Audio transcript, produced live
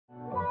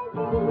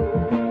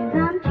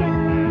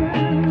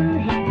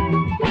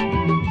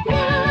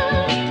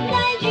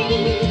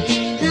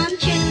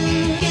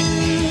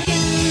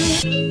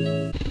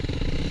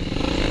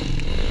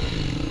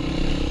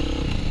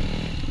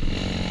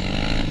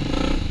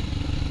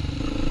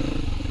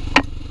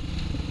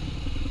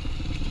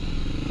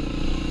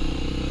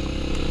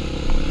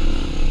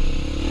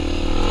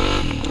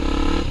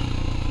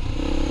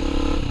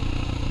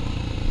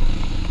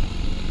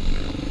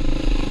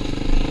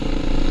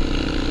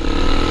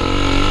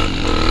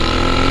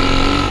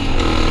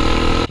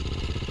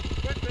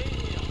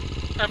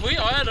Have we?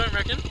 I don't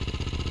reckon.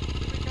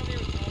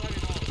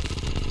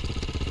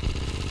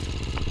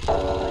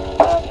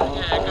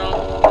 Yeah, go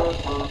on.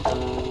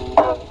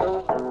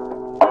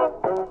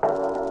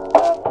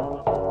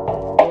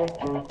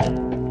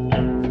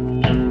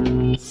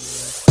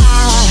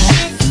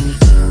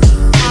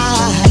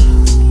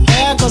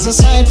 There goes a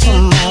sight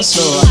from my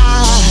soul.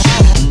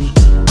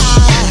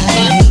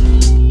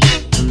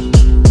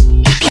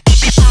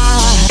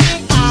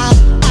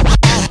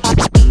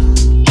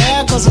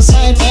 There goes a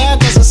sight, there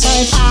goes a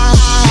sight.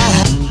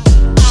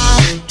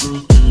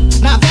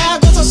 Now there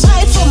goes a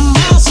sight from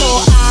my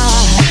soul.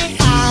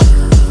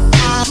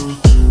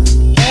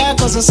 There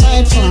goes a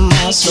sight from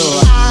my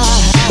soul.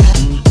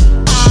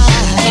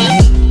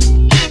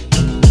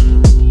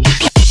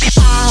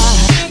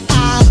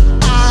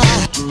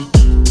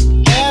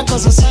 There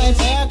goes a sight,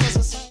 there goes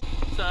a sight.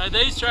 So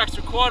these tracks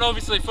are quite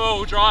obviously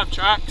four-wheel drive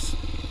tracks.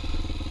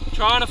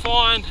 Trying to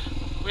find,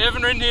 we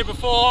haven't ridden here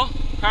before,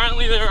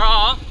 apparently there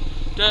are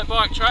dirt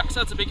bike tracks.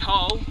 That's a big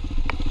hole.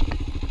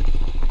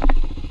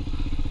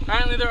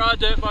 Apparently there are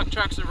dirt bike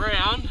tracks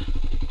around,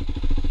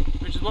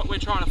 which is what we're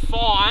trying to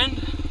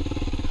find.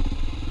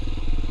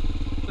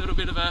 A little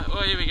bit of a,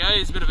 oh here we go,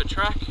 here's a bit of a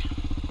track.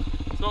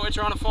 That's what we're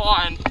trying to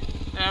find.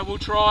 Now we'll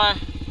try,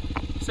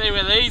 see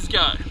where these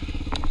go.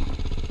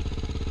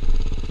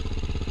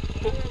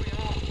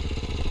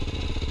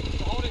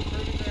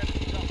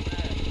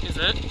 Is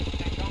it?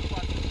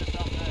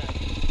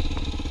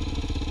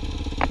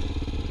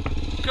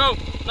 Cool.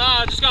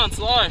 Nah, just going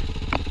slow. I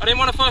didn't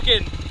want to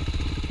fucking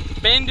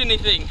bend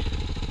anything.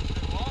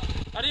 What?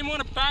 I didn't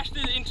want to bash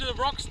this into the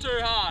rocks too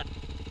hard.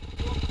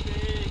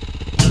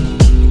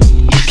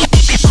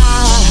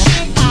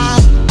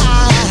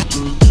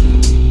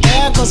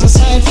 There goes a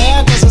sight,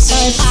 there goes a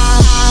sight.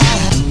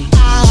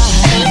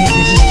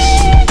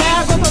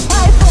 There goes a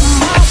sight from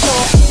my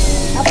soul.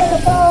 I think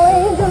it's all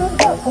angels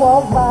just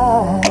walk by.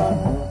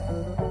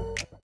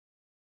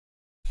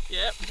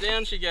 Yep,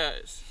 down she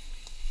goes.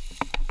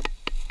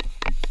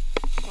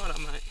 What up,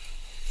 mate?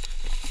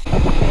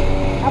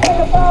 I think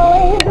it's all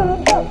angels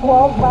just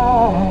walk by.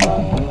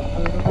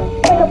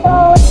 I think it's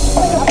all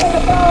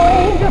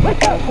angels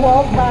just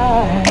walk by.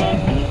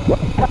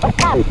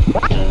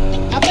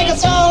 I think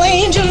it's all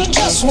angels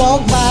just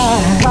walk by.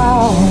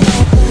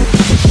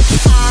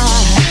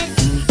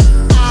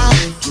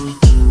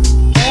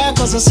 There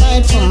goes a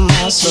sight from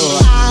my soul.